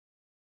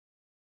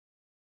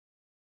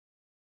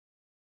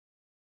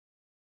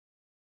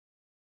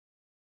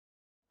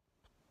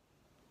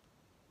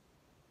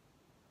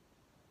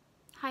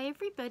Hi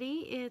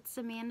everybody, it's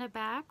Amanda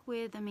back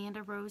with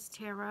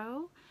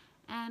Amandarosetarot,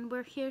 and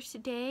we're here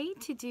today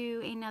to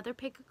do another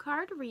pick a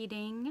card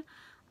reading.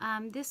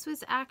 This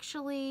was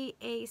actually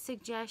a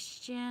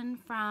suggestion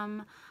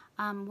from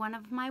one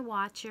of my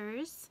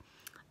watchers.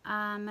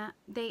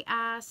 They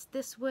asked,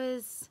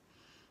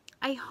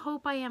 I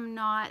hope I am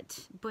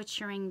not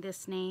butchering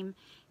this name.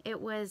 It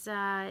was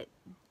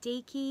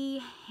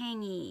Dakey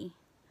Hangy.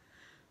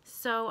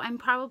 So I'm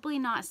probably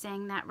not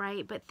saying that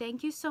right, but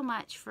thank you so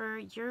much for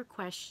your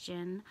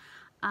question.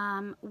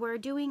 We're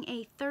doing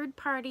a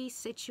third-party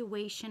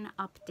situation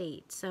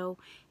update. So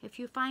if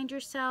you find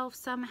yourself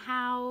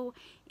somehow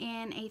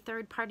in a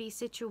third-party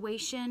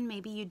situation,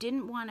 maybe you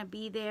didn't want to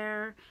be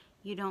there,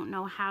 you don't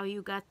know how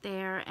you got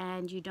there,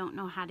 and you don't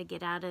know how to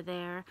get out of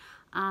there,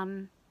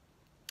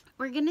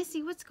 we're going to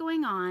see what's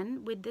going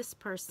on with this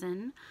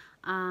person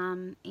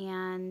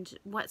and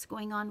what's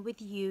going on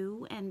with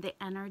you and the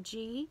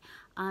energy,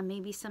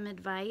 maybe some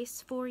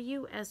advice for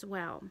you as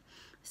well.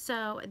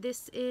 So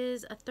this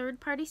is a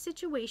third-party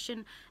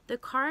situation. The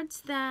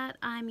cards that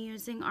I'm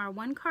using are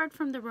one card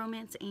from the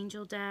Romance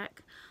Angel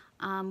deck,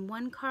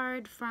 one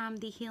card from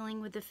the Healing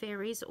with the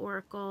Fairies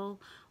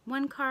Oracle,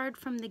 one card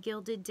from the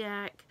Gilded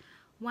deck,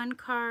 one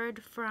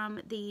card from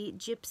the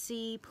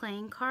Gypsy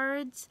Playing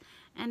Cards,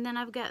 and then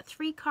I've got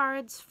 3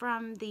 cards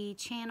from the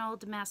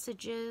Channeled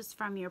Messages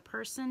from Your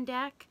Person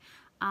deck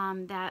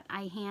that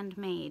I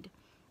handmade.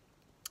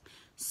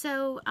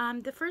 So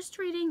the first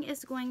reading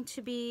is going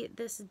to be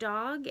this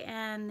dog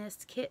and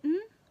this kitten.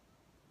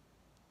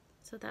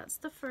 So that's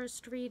the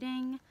first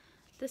reading.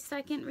 The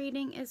second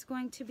reading is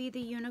going to be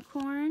the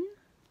unicorn.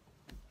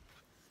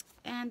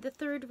 And the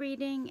third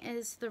reading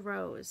is the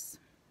rose.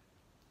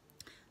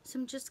 So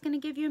I'm just going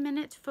to give you a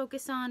minute to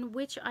focus on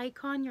which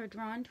icon you're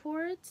drawn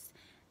towards,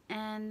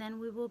 and then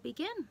we will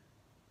begin.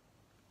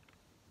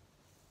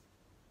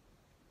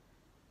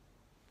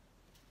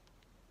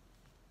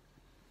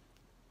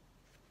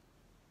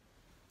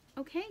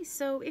 Okay,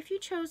 so if you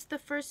chose the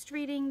first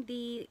reading,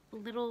 the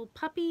little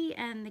puppy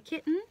and the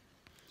kitten,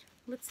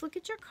 let's look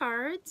at your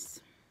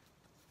cards.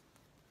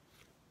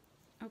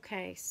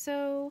 Okay,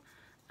 so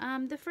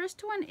the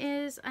first one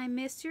is I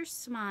miss your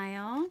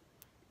smile.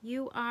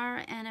 You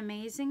are an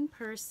amazing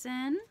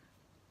person.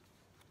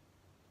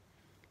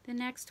 The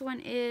next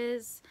one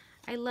is,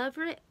 I love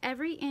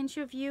every inch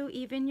of you,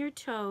 even your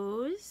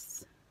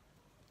toes.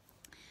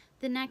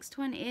 The next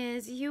one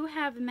is, you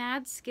have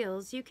mad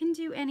skills. You can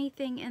do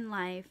anything in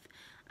life.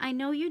 I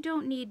know you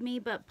don't need me,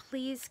 but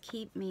please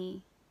keep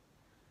me.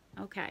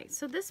 Okay,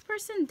 so this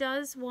person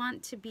does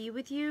want to be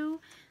with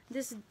you.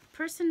 This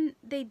person,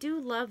 they do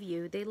love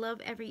you. They love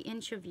every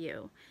inch of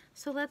you.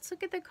 So let's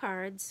look at the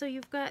cards. So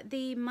you've got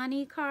the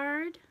money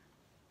card.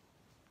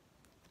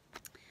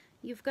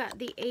 You've got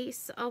the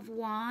Ace of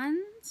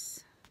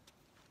Wands.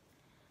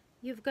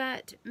 You've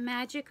got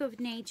Magic of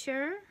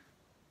Nature.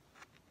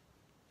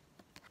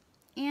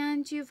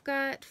 And you've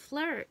got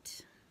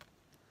Flirt.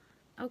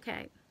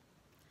 Okay.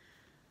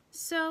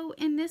 So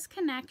in this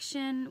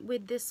connection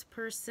with this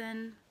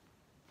person,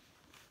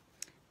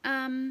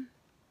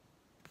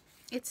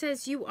 it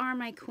says you are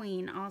my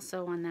queen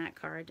also on that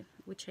card,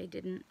 which I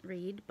didn't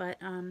read, but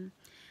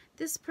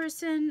this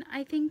person,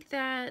 I think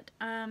that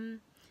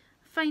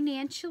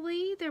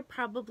financially they're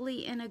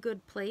probably in a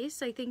good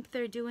place. I think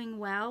they're doing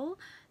well.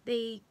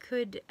 They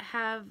could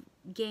have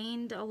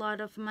gained a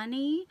lot of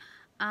money.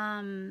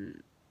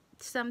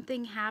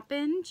 Something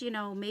happened, you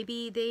know,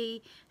 maybe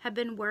they have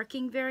been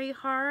working very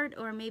hard,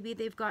 or maybe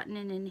they've gotten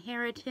an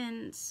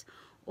inheritance,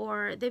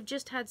 or they've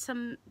just had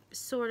some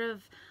sort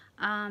of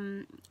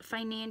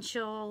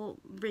financial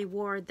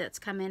reward that's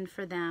come in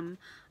for them.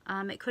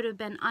 It could have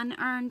been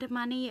unearned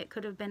money, it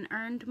could have been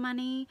earned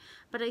money,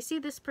 but I see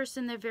this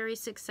person, they're very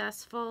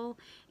successful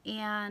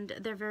and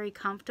they're very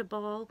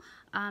comfortable.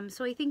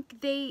 So I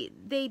think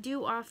they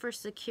do offer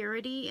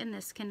security in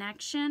this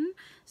connection.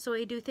 So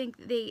I do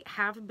think they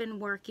have been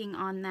working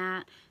on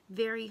that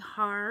very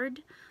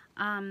hard.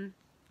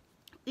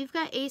 We've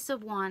got Ace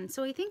of Wands.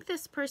 So I think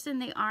this person,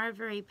 they are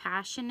very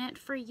passionate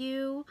for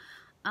you.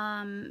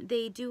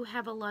 They do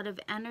have a lot of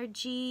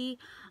energy.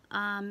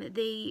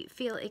 They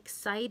feel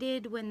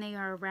excited when they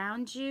are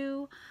around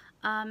you.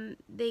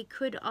 They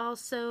could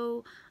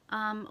also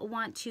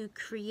want to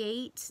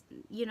create,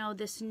 you know,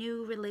 this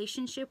new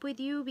relationship with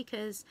you,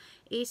 because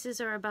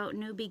aces are about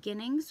new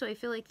beginnings. So I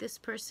feel like this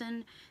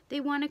person, they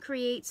want to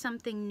create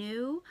something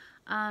new.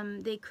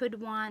 They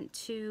could want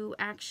to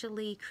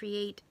actually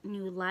create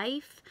new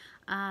life.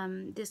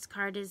 This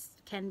card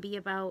can be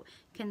about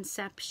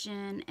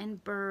conception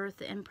and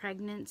birth and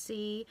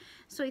pregnancy.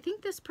 So I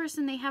think this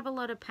person, they have a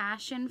lot of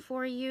passion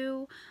for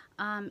you,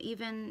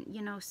 even,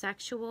 you know,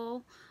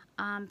 sexual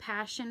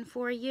passion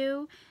for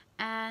you.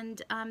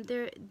 And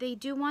they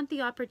do want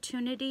the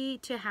opportunity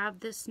to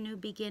have this new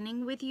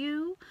beginning with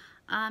you.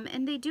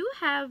 And they do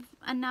have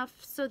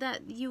enough so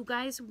that you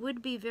guys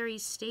would be very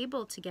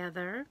stable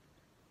together.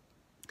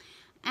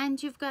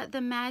 And you've got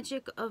the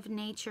Magic of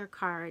Nature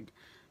card.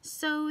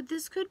 So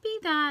this could be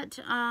that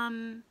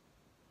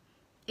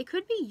it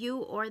could be you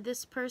or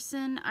this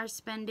person are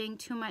spending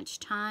too much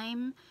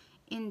time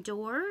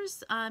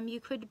indoors. You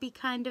could be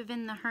kind of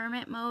in the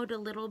hermit mode a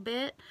little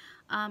bit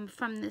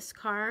from this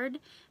card,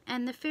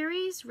 and the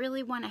fairies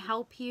really want to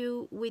help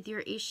you with your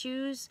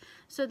issues,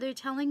 so they're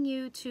telling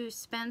you to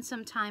spend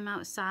some time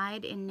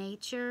outside in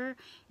nature.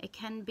 It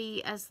can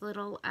be as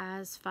little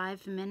as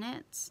 5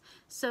 minutes.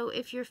 So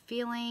if you're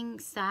feeling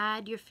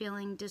sad, you're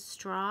feeling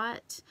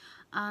distraught,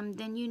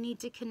 then you need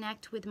to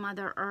connect with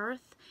Mother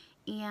Earth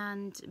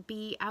and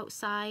be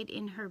outside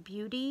in her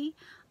beauty.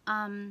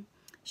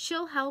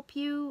 She'll help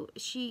you.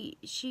 She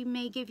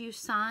may give you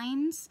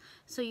signs,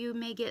 so you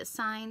may get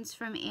signs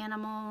from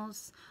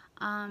animals,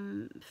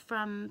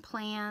 from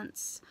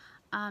plants.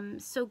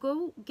 So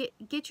go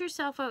get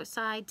yourself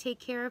outside,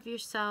 take care of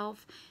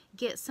yourself,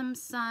 get some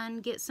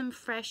sun, get some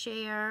fresh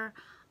air,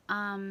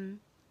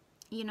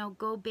 you know,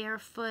 go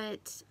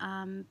barefoot,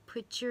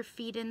 put your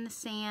feet in the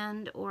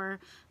sand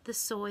or the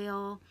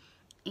soil,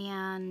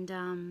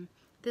 and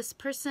this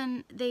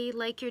person, they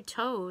like your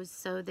toes,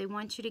 so they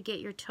want you to get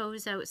your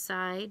toes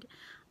outside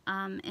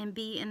and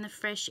be in the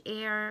fresh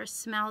air,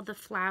 smell the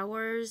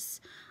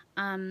flowers.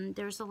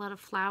 There's a lot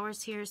of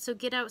flowers here, so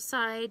get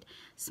outside,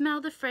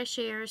 smell the fresh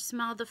air,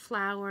 smell the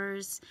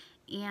flowers,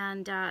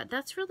 and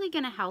that's really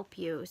going to help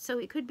you. So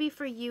it could be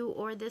for you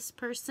or this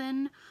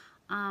person.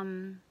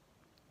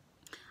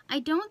 I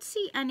don't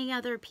see any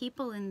other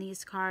people in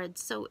these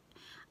cards, so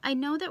I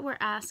know that we're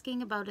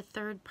asking about a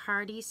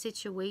third-party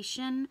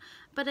situation,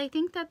 but I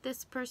think that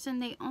this person,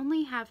 they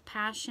only have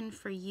passion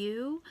for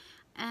you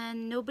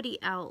and nobody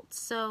else.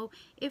 So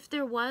if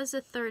there was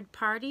a third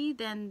party,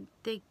 then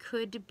they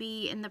could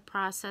be in the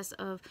process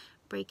of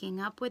breaking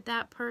up with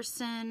that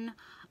person,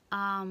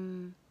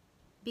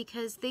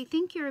 because they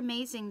think you're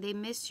amazing. They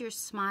miss your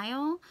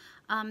smile.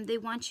 They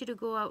want you to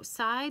go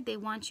outside. They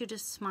want you to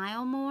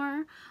smile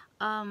more.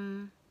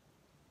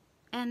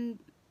 And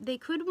they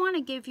could want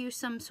to give you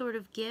some sort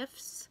of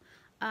gifts.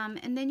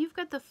 And then you've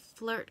got the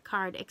flirt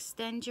card,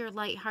 extend your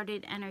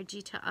lighthearted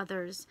energy to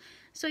others.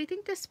 So I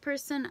think this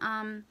person,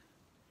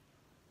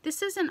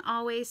 this isn't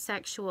always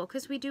sexual,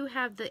 because we do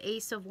have the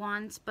Ace of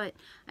Wands, but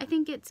I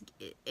think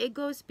it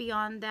goes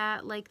beyond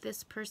that. Like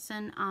this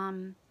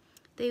person,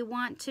 they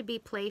want to be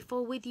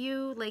playful with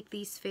you, like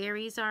these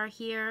fairies are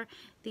here.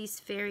 These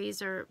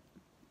fairies are,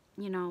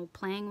 you know,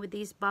 playing with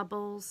these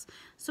bubbles.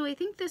 So I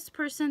think this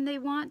person, they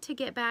want to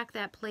get back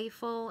that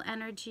playful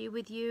energy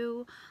with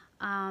you.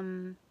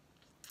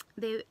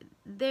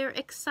 They're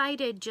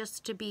excited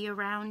just to be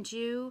around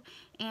you,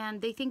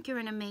 and they think you're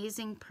an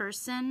amazing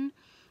person.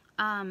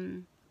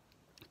 And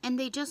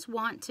they just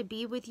want to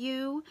be with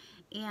you,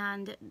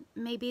 and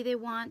maybe they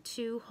want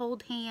to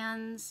hold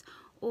hands,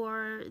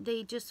 or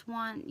they just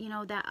want, you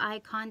know, that eye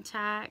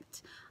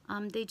contact.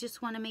 They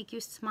just want to make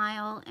you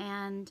smile,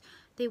 and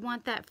they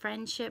want that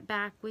friendship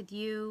back with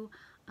you.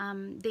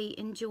 They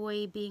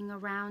enjoy being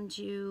around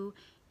you,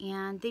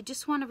 and they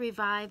just want to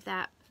revive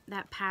that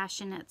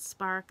passionate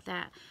spark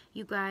that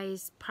you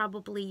guys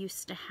probably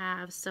used to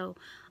have. So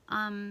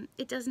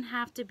it doesn't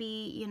have to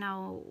be, you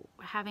know,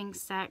 having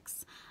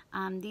sex.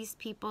 These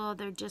people,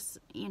 they're just,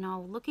 you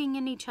know, looking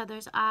in each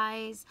other's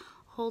eyes,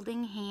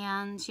 holding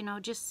hands, you know,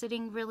 just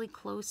sitting really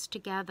close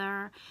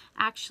together.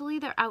 Actually,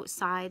 they're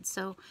outside,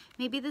 so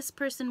maybe this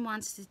person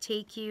wants to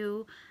take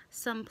you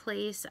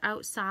someplace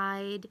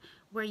outside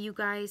where you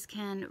guys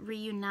can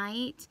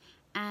reunite,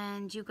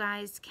 and you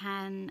guys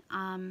can,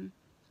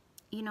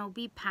 you know,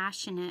 be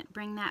passionate,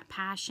 bring that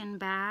passion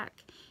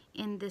back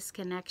in this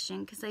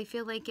connection, because I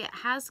feel like it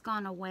has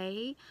gone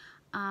away.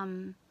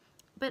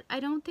 But I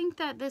don't think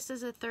that this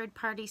is a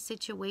third-party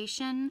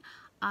situation.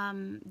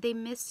 They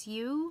miss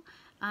you.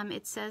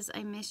 It says,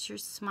 I miss your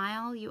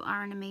smile. You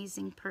are an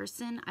amazing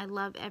person. I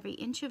love every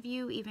inch of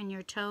you, even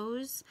your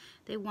toes.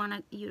 They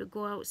want you to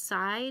go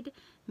outside,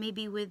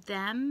 maybe with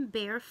them,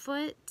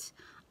 barefoot.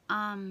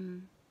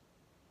 And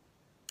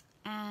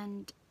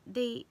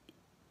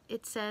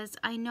it says,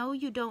 I know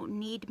you don't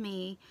need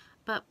me,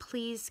 but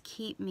please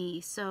keep me.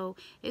 So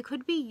it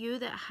could be you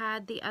that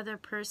had the other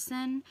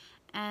person,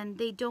 and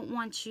they don't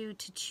want you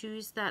to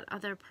choose that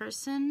other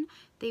person.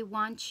 They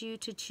want you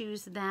to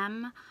choose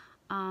them.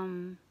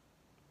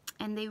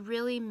 And they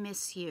really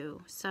miss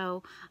you.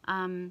 So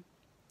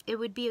it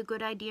would be a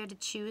good idea to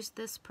choose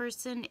this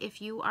person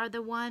if you are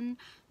the one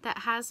that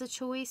has a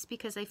choice,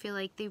 because I feel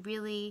like they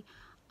really,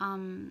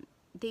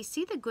 they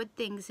see the good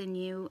things in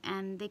you,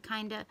 and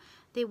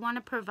they want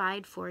to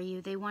provide for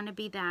you. They want to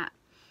be that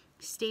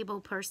stable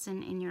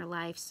person in your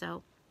life.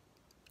 So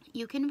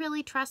you can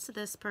really trust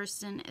this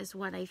person is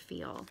what I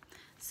feel.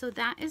 So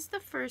that is the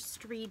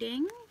first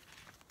reading.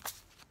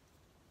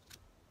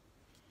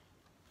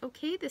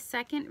 Okay, the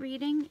second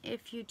reading,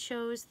 if you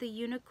chose the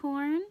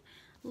unicorn,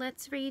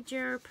 let's read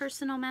your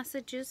personal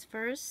messages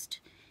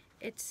first.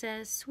 It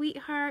says,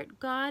 sweetheart,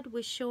 God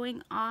was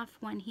showing off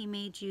when he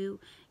made you.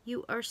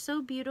 You are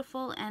so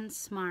beautiful and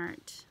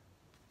smart.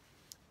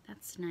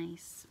 That's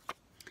nice.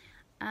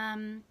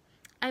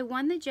 I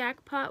won the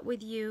jackpot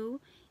with you.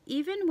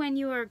 Even when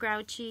you are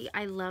grouchy,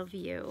 I love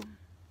you.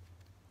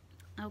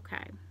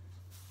 Okay.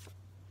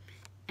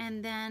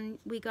 And then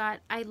we got,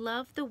 I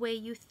love the way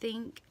you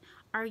think.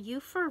 Are you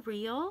for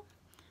real?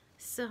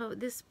 So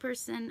this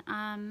person,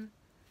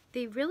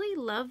 they really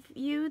love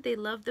you. They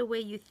love the way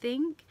you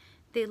think.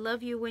 They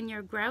love you when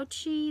you're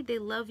grouchy. They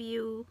love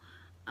you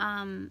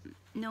no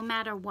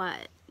matter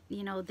what.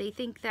 You know, they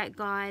think that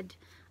God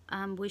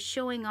was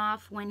showing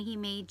off when he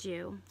made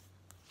you.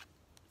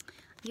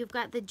 You've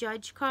got the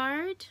Judge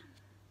card.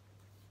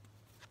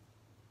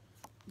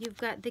 You've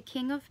got the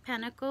King of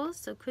Pentacles,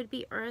 so could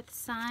be Earth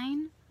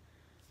sign.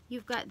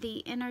 You've got the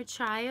Inner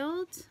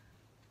Child.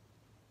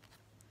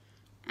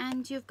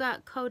 And you've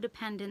got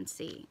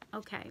codependency.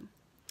 Okay.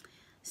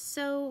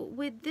 So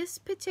with this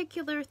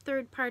particular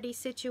third-party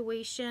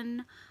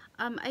situation,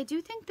 I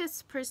do think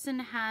this person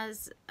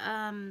has,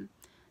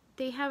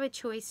 they have a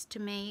choice to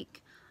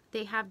make.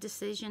 They have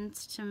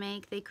decisions to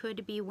make. They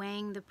could be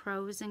weighing the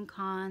pros and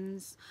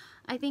cons.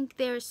 I think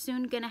they're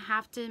soon going to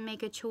have to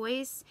make a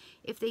choice.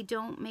 If they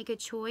don't make a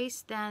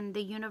choice, then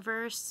the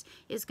universe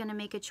is going to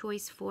make a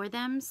choice for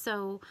them.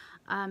 So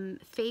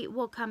fate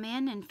will come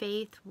in, and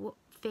fate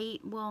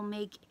will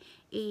make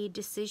a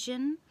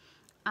decision.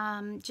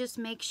 Just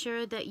make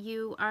sure that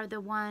you are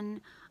the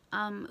one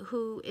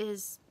who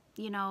is,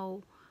 you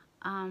know,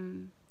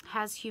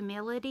 has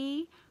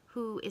humility,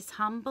 who is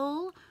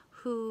humble,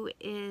 who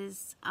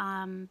is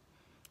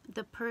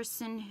the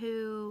person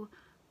who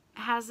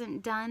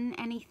hasn't done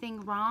anything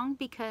wrong,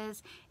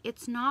 because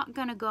it's not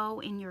going to go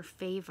in your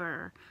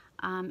favor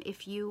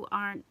if you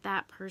aren't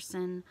that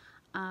person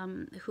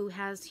who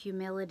has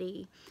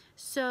humility.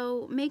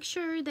 So make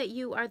sure that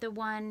you are the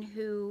one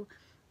who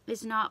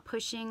is not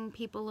pushing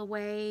people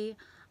away,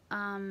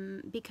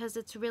 because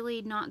it's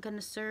really not going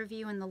to serve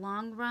you in the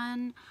long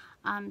run.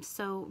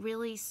 So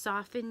really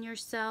soften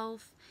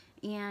yourself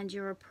and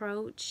your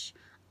approach.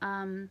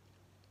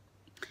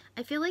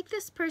 I feel like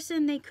this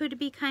person, they could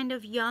be kind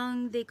of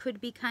young, they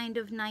could be kind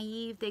of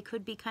naive, they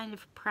could be kind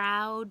of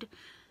proud,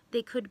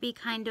 they could be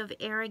kind of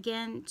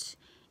arrogant,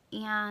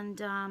 and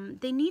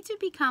they need to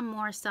become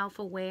more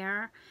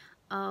self-aware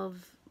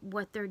of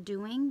what they're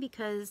doing,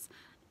 because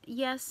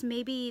yes,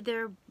 maybe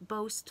they're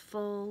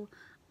boastful,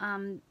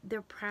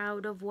 they're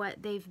proud of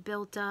what they've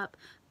built up,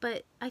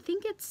 but I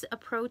think it's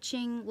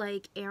approaching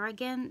like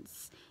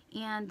arrogance.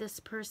 And this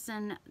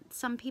person,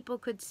 some people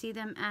could see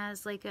them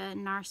as like a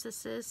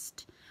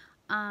narcissist.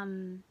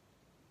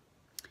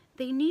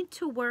 They need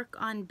to work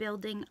on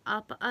building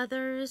up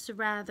others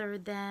rather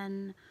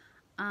than,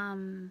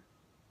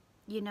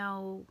 you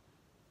know,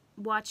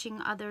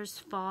 watching others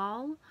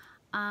fall.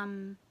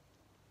 I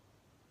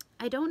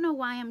don't know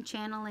why I'm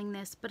channeling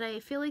this, but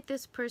I feel like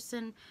this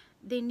person,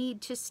 they need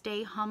to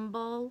stay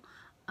humble.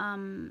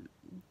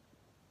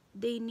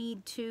 They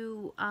need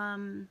to,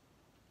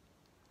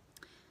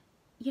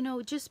 you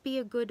know, just be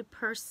a good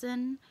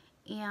person,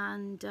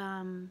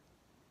 and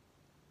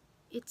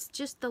it's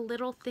just the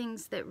little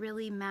things that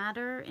really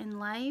matter in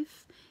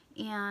life,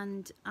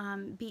 and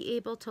be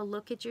able to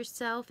look at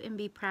yourself and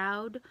be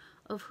proud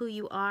of who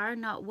you are,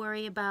 not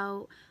worry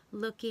about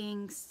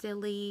looking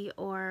silly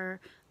or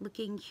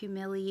looking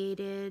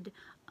humiliated,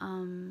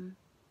 you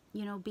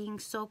know, being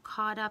so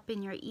caught up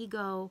in your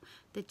ego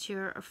that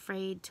you're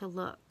afraid to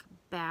look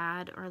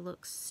bad or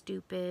look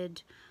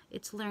stupid.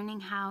 It's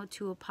learning how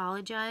to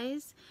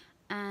apologize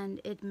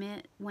and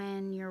admit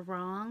when you're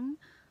wrong.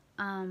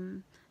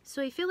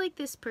 So I feel like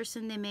this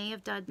person, they may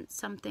have done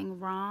something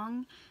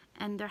wrong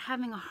and they're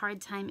having a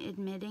hard time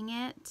admitting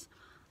it.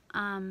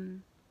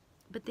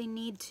 But they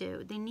need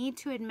to. They need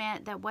to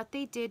admit that what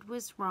they did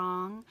was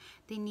wrong.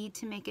 They need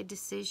to make a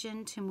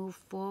decision to move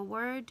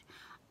forward.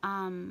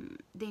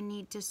 They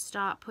need to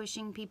stop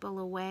pushing people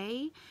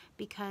away,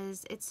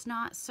 because it's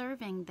not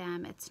serving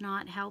them. It's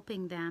not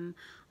helping them.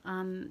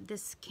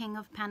 This King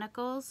of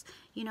Pentacles,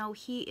 you know,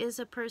 he is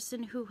a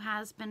person who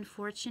has been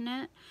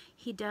fortunate.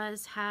 He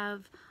does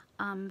have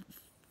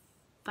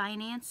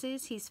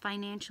finances. He's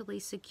financially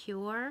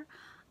secure.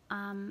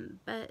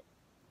 But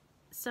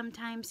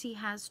sometimes he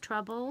has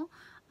trouble.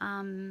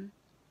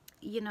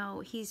 You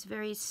know, he's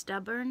very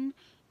stubborn,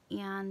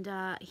 and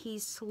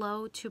he's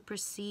slow to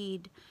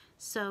proceed.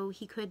 So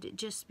he could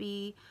just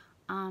be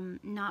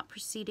not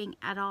proceeding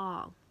at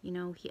all. You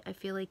know, I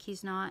feel like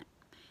he's not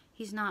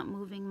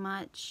moving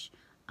much.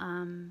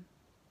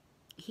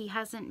 He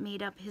hasn't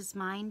made up his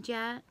mind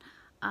yet.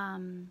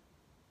 And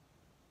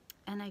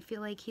I feel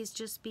like he's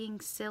just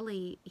being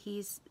silly.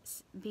 He's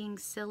being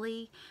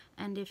silly,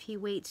 and if he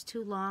waits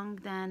too long,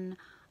 then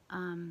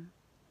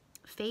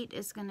fate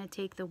is going to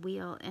take the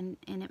wheel, and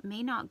it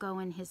may not go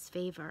in his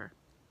favor.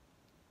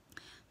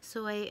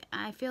 So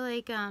I feel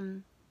like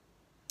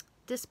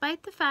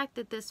despite the fact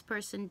that this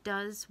person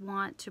does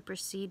want to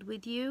proceed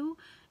with you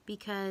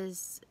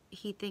because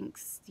he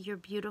thinks you're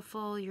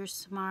beautiful, you're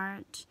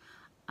smart,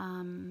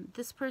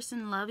 this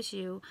person loves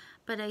you,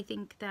 but I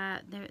think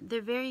that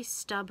they're very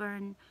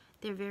stubborn,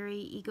 they're very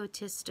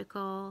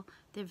egotistical,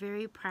 they're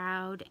very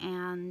proud,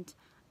 and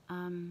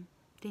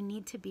they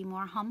need to be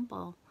more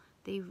humble.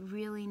 They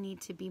really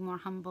need to be more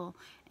humble,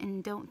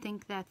 and don't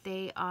think that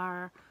they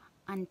are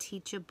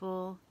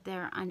unteachable.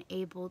 They're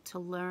unable to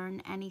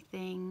learn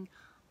anything.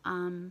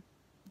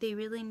 They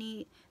really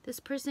need, this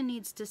person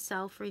needs to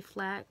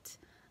self-reflect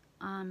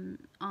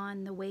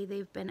on the way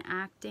they've been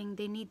acting.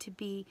 They need to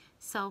be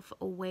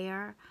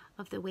self-aware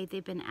of the way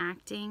they've been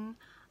acting.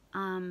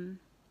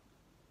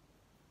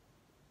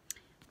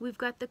 We've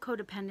got the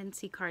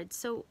codependency card.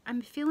 So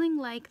I'm feeling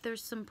like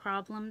there's some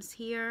problems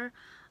here.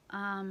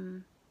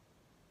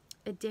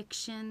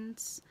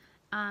 Addictions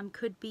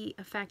could be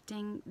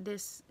affecting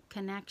this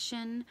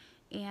connection,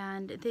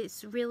 and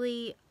this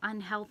really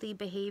unhealthy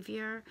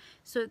behavior.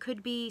 So it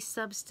could be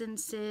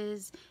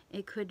substances,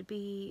 it could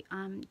be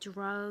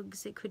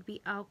drugs, it could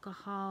be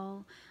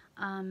alcohol,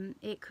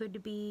 it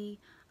could be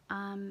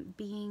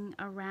being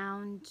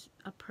around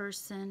a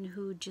person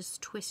who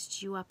just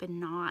twists you up in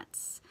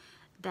knots,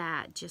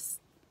 that just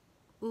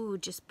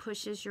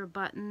pushes your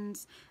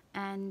buttons,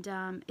 and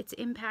it's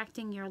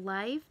impacting your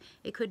life.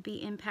 It could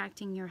be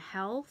impacting your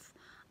health.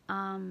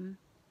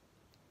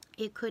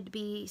 It could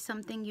be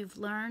something you've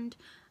learned,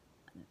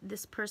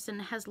 this person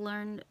has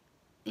learned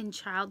in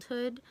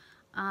childhood.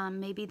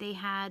 Maybe they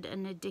had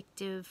an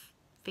addictive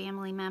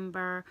family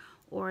member,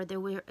 or there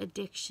were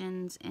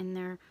addictions in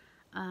their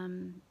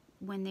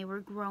when they were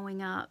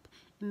growing up.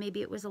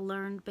 Maybe it was a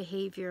learned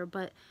behavior,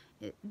 but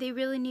they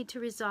really need to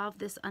resolve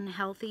this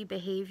unhealthy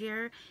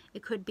behavior.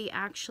 It could be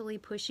actually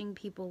pushing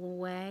people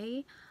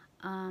away,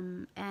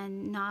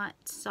 and not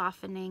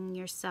softening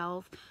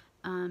yourself,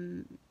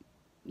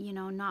 you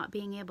know, not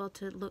being able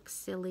to look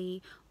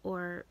silly,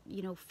 or,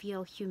 you know,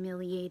 feel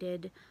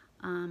humiliated,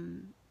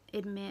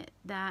 admit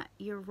that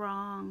you're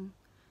wrong,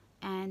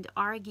 and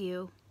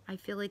argue. I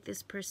feel like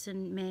this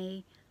person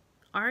may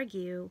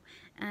argue,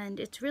 and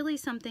it's really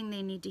something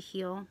they need to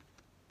heal.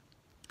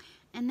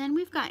 And then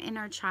we've got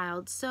inner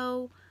child.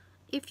 So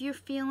if you're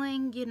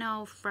feeling, you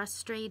know,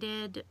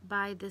 frustrated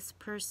by this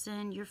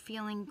person, you're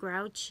feeling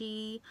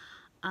grouchy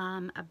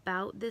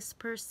about this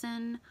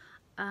person,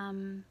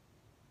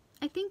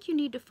 I think you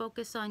need to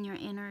focus on your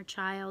inner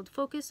child.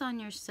 Focus on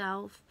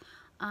yourself.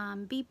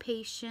 Be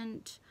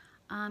patient.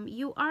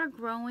 You are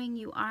growing,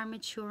 you are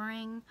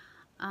maturing,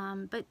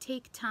 but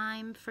take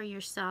time for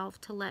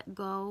yourself to let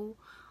go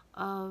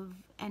of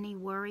any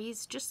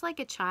worries, just like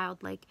a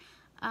child. Like,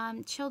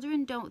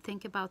 children don't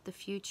think about the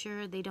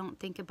future. They don't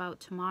think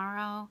about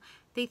tomorrow.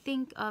 They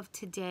think of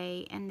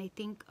today, and they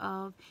think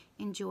of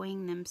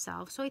enjoying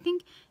themselves. So I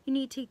think you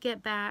need to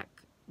get back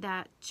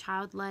that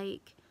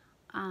childlike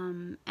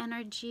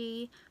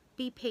energy.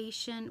 Be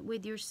patient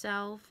with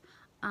yourself.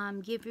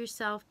 Give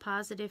yourself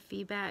positive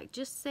feedback.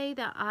 Just say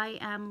that I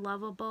am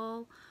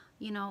lovable.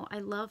 You know, I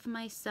love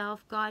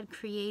myself. God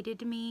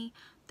created me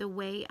the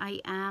way I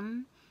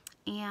am,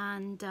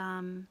 and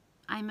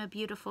I'm a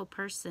beautiful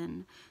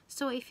person.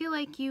 So I feel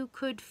like you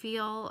could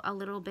feel a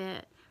little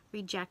bit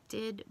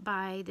rejected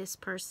by this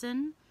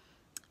person.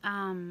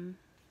 I'm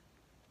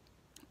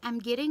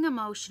getting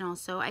emotional,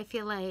 so I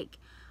feel like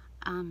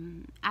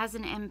as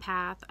an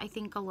empath, I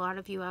think a lot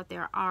of you out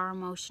there are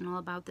emotional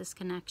about this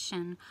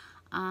connection.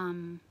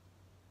 And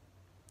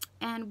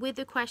with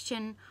the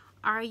question,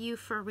 are you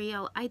for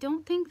real? I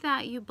don't think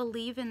that you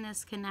believe in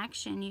this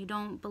connection. You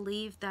don't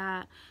believe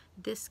that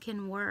this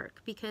can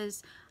work,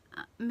 because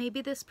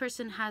maybe this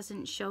person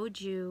hasn't showed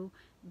you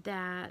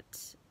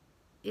that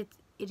it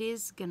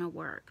is gonna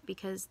work,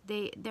 because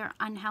their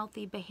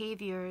unhealthy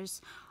behaviors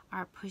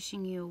are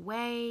pushing you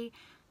away,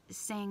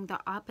 saying the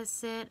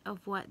opposite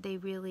of what they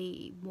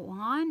really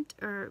want,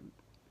 or,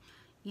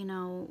 you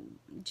know,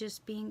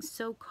 just being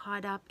so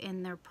caught up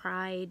in their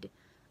pride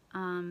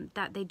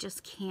that they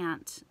just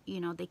can't, you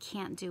know, they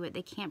can't do it,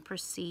 they can't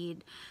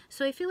proceed.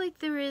 So I feel like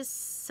there's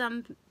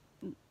some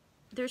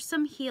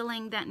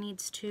healing that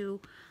needs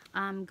to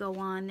go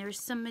on. There's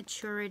some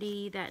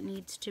maturity that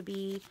needs to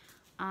be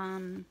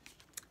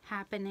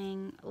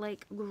happening,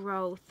 like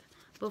growth,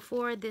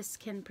 before this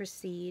can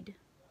proceed.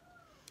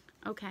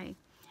 Okay,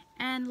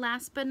 and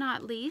last but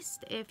not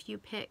least, if you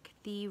pick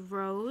the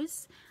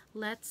rose,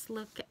 let's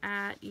look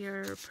at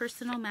your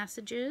personal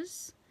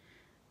messages.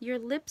 Your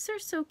lips are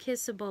so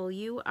kissable.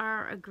 You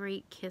are a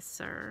great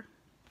kisser.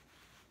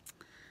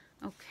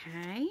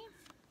 Okay.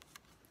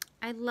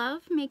 I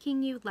love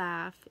making you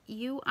laugh.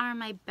 You are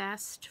my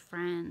best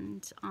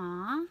friend.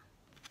 Aw.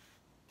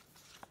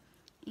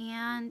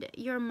 And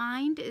your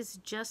mind is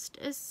just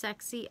as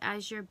sexy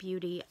as your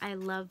beauty. I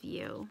love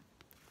you.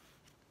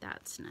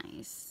 That's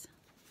nice.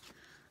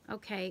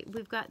 Okay,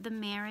 we've got the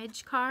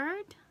marriage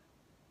card.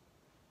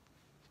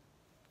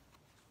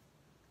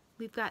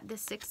 We've got the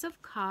Six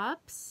of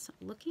Cups,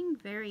 looking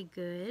very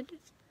good.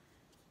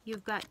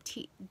 You've got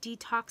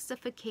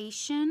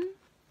detoxification.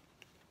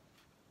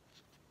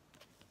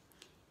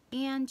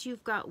 And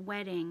you've got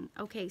wedding.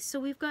 Okay, so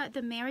we've got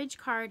the marriage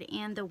card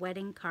and the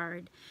wedding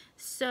card.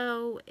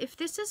 So if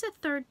this is a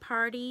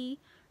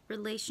third-party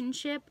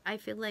relationship, I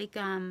feel like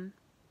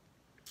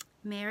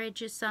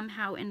marriage is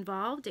somehow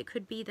involved. It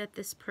could be that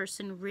this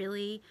person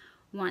really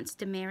wants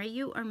to marry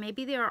you, or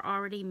maybe they are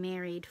already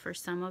married for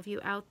some of you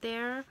out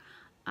there.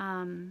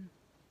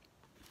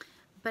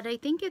 But I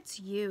think it's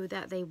you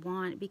that they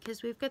want,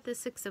 because we've got the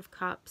Six of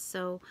Cups.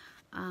 So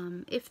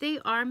if they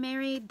are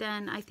married,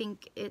 then I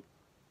think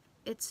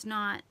it's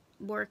not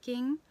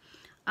working.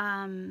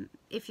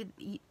 If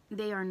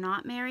they are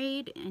not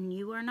married and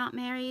you are not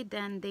married,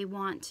 then they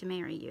want to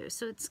marry you.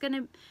 So it's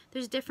gonna,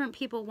 there's different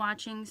people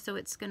watching, so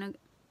it's gonna,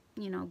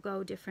 you know,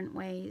 go different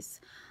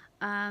ways.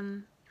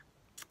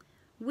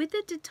 With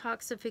the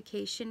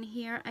detoxification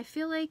here, I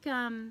feel like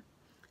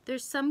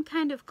there's some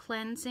kind of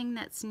cleansing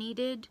that's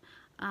needed.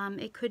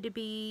 It could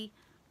be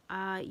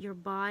your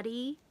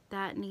body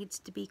that needs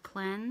to be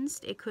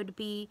cleansed. It could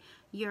be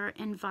your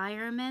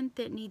environment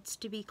that needs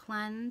to be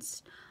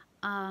cleansed.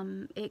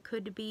 It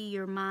could be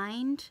your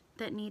mind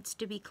that needs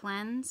to be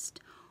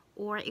cleansed,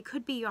 or it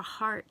could be your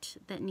heart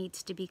that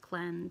needs to be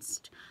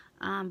cleansed.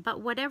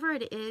 But whatever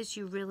it is,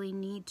 you really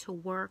need to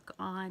work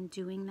on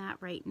doing that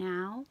right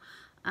now,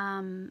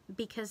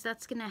 because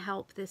that's going to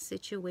help this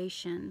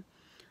situation.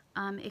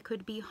 It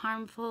could be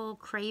harmful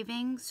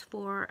cravings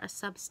for a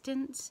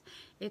substance.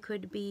 It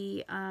could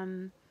be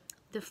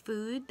the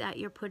food that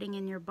you're putting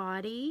in your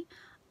body.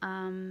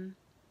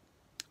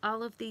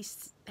 All of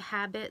these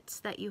habits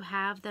that you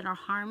have that are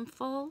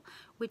harmful,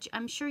 which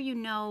I'm sure you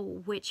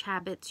know which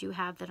habits you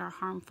have that are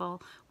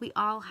harmful. We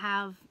all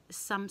have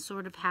some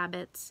sort of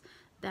habits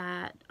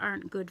that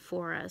aren't good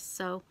for us.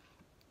 So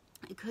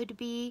it could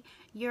be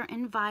your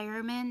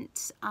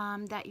environment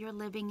that you're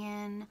living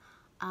in.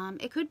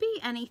 It could be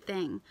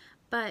anything,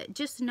 but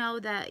just know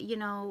that, you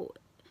know,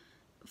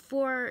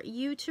 for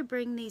you to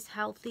bring these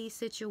healthy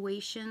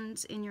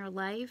situations in your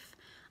life,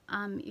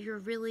 you're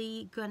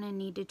really gonna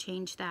need to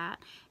change that.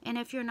 And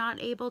if you're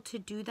not able to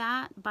do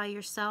that by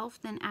yourself,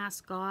 then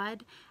ask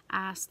God,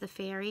 ask the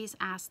fairies,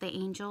 ask the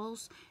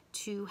angels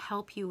to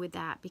help you with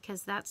that,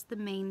 because that's the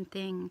main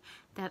thing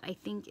that I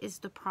think is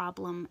the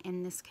problem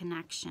in this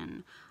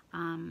connection.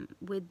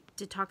 With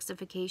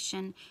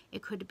detoxification,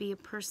 it could be a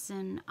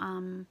person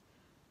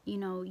you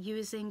know,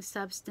 using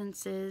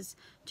substances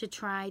to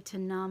try to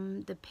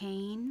numb the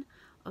pain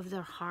of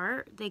their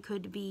heart. They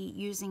could be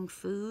using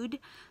food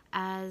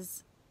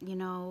as, you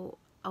know,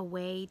 a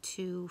way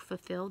to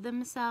fulfill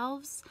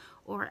themselves,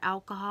 or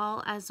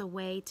alcohol as a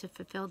way to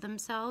fulfill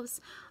themselves.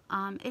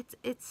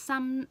 It's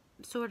some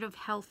sort of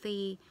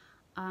healthy,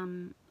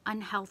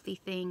 unhealthy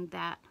thing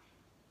that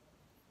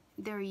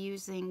they're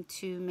using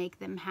to make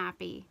them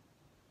happy.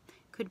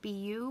 Could be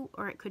you,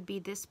 or it could be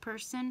this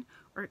person,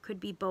 or it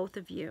could be both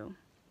of you.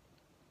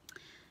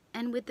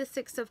 And with the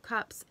Six of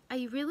Cups,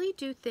 I really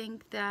do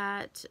think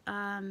that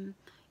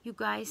you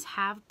guys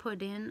have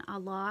put in a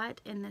lot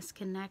in this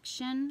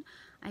connection.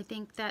 I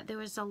think that there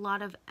was a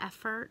lot of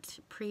effort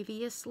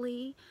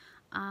previously,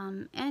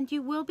 and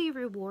you will be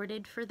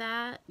rewarded for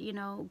that. You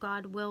know,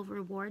 God will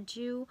reward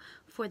you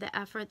for the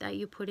effort that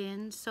you put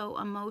in. So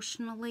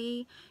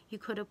emotionally, you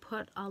could have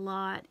put a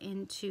lot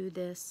into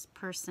this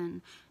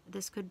person.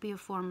 This could be a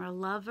former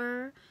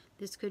lover.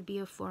 This could be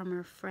a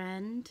former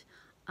friend.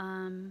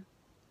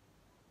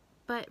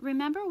 But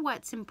remember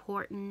what's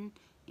important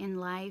in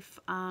life,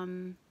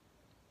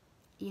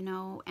 you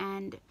know,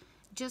 and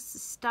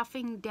just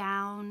stuffing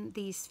down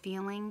these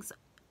feelings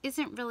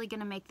isn't really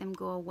going to make them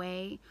go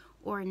away,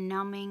 or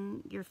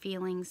numbing your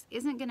feelings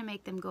isn't going to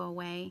make them go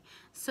away.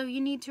 So you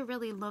need to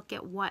really look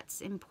at what's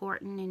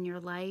important in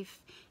your life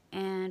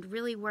and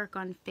really work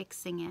on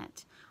fixing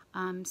it.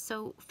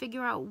 So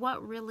figure out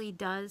what really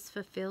does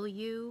fulfill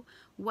you,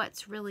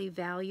 what's really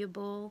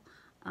valuable.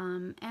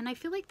 And I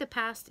feel like the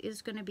past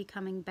is going to be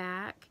coming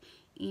back,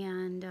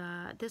 and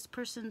this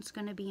person's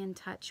going to be in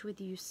touch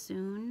with you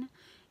soon.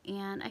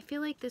 And I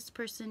feel like this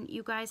person,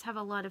 you guys have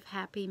a lot of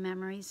happy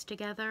memories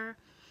together.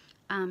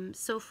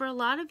 So for a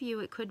lot of you,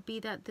 it could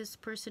be that this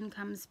person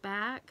comes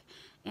back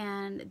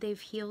and they've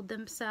healed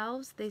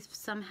themselves. They've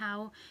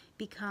somehow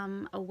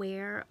become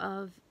aware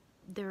of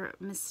their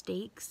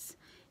mistakes,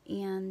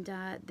 and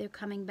they're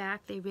coming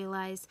back. They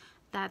realize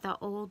that the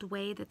old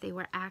way that they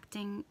were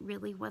acting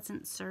really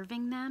wasn't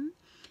serving them,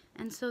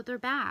 and so they're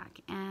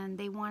back and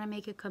they want to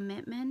make a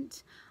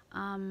commitment.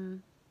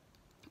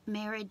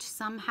 Marriage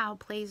somehow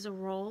plays a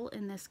role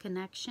in this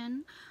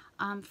connection.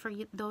 For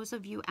those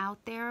of you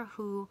out there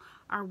who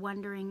are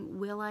wondering,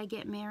 will I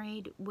get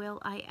married? Will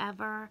I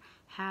ever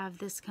have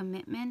this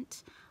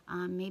commitment?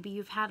 Maybe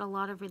you've had a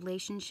lot of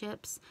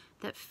relationships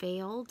that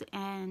failed,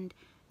 and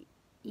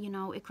you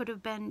know, it could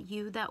have been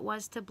you that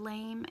was to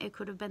blame. It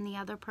could have been the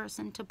other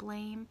person to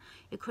blame.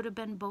 It could have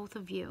been both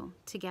of you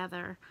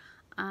together.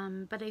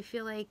 But I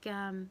feel like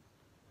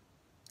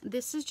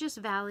this is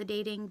just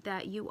validating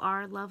that you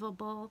are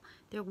lovable.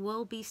 There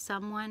will be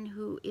someone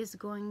who is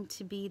going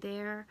to be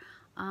there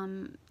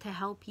to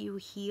help you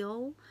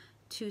heal,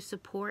 to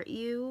support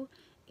you.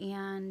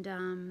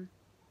 And,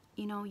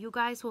 you know, you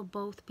guys will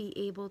both be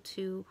able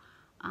to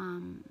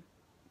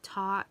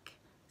talk,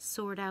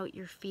 sort out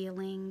your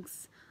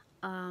feelings.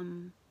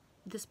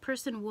 This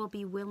person will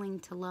be willing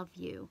to love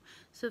you.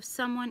 So if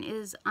someone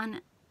is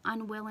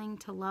unwilling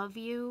to love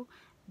you,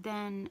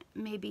 then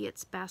maybe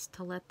it's best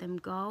to let them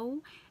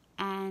go.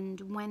 And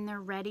when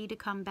they're ready to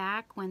come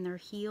back, when they're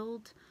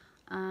healed,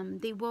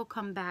 they will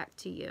come back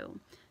to you.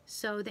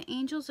 So the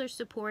angels are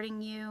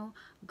supporting you.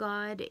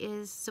 God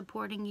is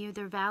supporting you.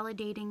 They're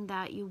validating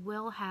that you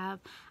will have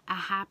a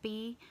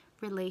happy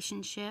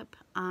relationship.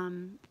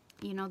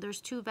 You know, there's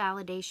two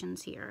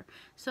validations here.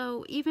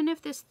 So even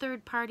if this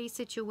third party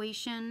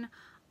situation,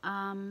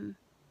 you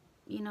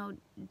know,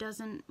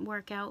 doesn't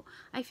work out,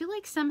 I feel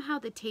like somehow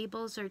the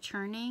tables are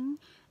turning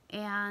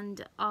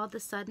and all of a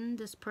sudden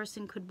this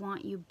person could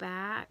want you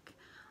back.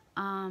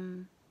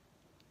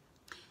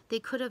 They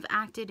could have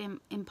acted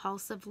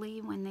impulsively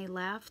when they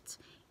left,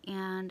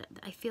 and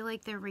I feel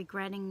like they're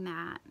regretting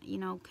that, you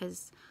know,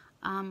 because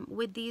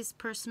with these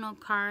personal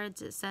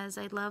cards, it says,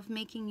 I love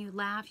making you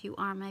laugh. You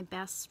are my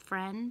best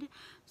friend.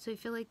 So I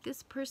feel like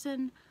this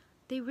person,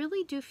 they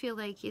really do feel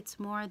like it's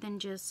more than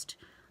just,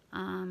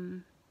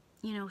 you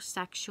know,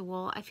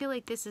 sexual. I feel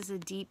like this is a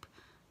deep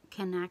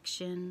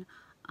connection.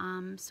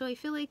 So I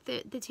feel like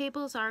the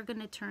tables are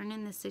going to turn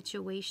in the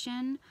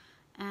situation,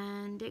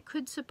 and it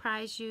could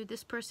surprise you.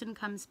 This person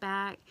comes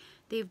back.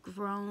 They've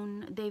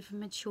grown, they've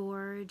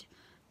matured,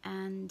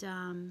 and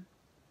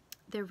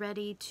they're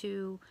ready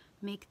to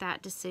make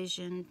that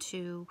decision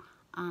to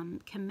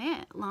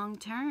commit long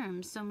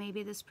term. So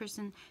maybe this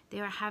person, they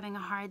are having a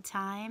hard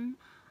time,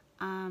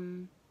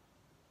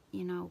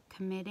 you know,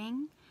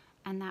 committing,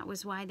 and that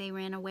was why they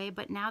ran away,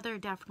 but now they're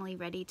definitely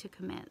ready to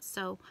commit.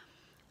 So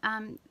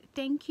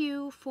thank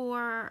you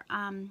for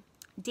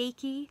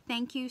Dakey,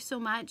 thank you so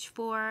much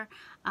for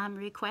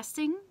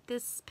requesting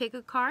this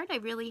pick-a-card. I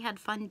really had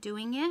fun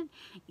doing it,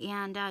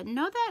 and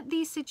know that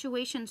these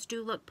situations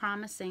do look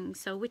promising.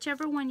 So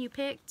whichever one you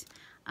picked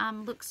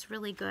looks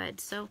really good.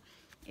 So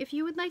if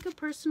you would like a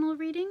personal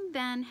reading,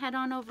 then head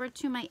on over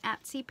to my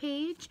Etsy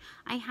page.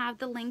 I have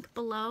the link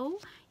below.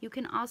 You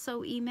can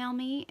also email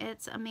me.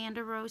 It's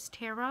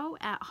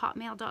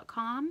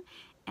Amandarosetarot@hotmail.com.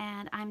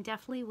 And I'm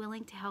definitely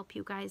willing to help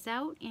you guys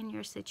out in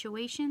your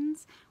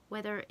situations,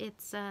 whether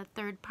it's a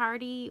third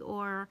party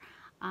or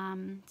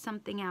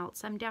something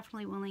else. I'm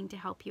definitely willing to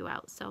help you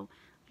out. So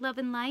love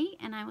and light,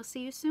 and I will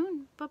see you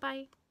soon.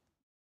 Bye-bye.